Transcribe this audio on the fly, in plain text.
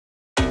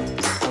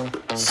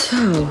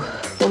So,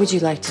 what would you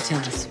like to tell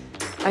us?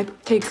 I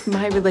take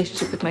my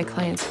relationship with my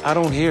clients. I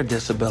don't hear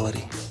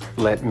disability.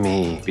 Let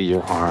me be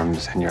your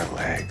arms and your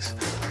legs.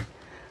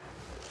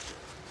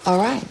 All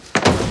right.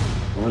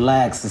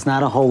 Relax, it's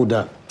not a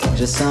holdup.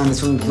 Just sign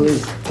this one,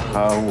 please.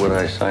 How would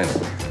I sign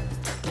it?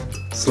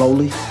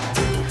 Slowly.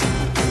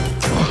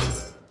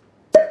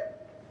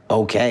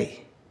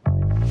 Okay.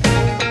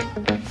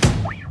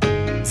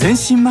 全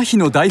身麻痺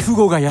の大富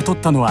豪が雇っ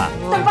たのは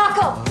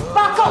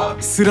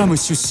スラム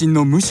出身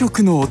の無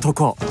職の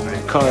男。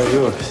 Car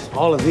yours.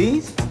 All of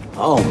these?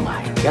 Oh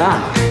my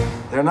God.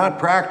 They're not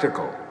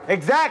practical.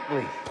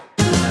 Exactly.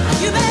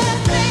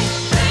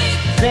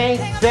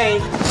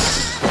 Think.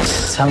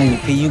 Telling you,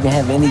 P, you can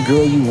have any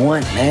girl you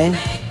want, man.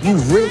 You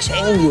rich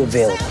and you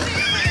available.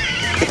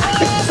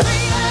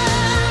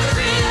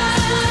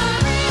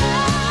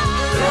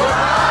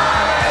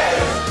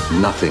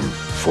 Nothing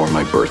for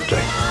my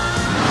birthday.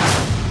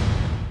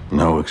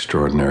 No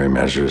extraordinary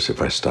measures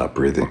if I stop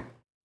breathing.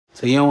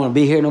 So you don't want to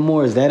be here no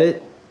more, is that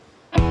it?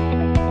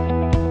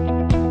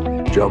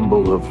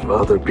 Jumble of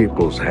other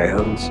people's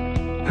hands.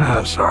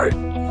 Sorry.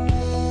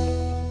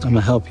 I'm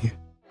gonna help you.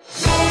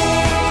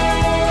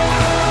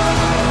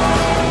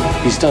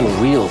 He's done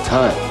real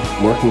time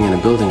working in a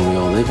building we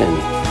all live in.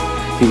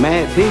 You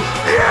mad, P?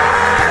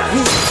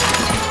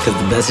 Because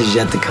the best is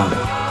yet to come.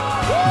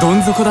 ど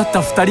ん底だった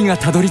2人が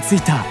たどり着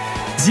いた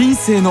人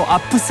生のア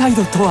ップサイ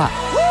ドとは。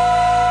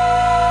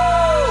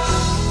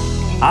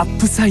アッ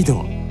プサイ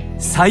ド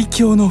最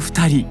強の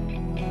2人。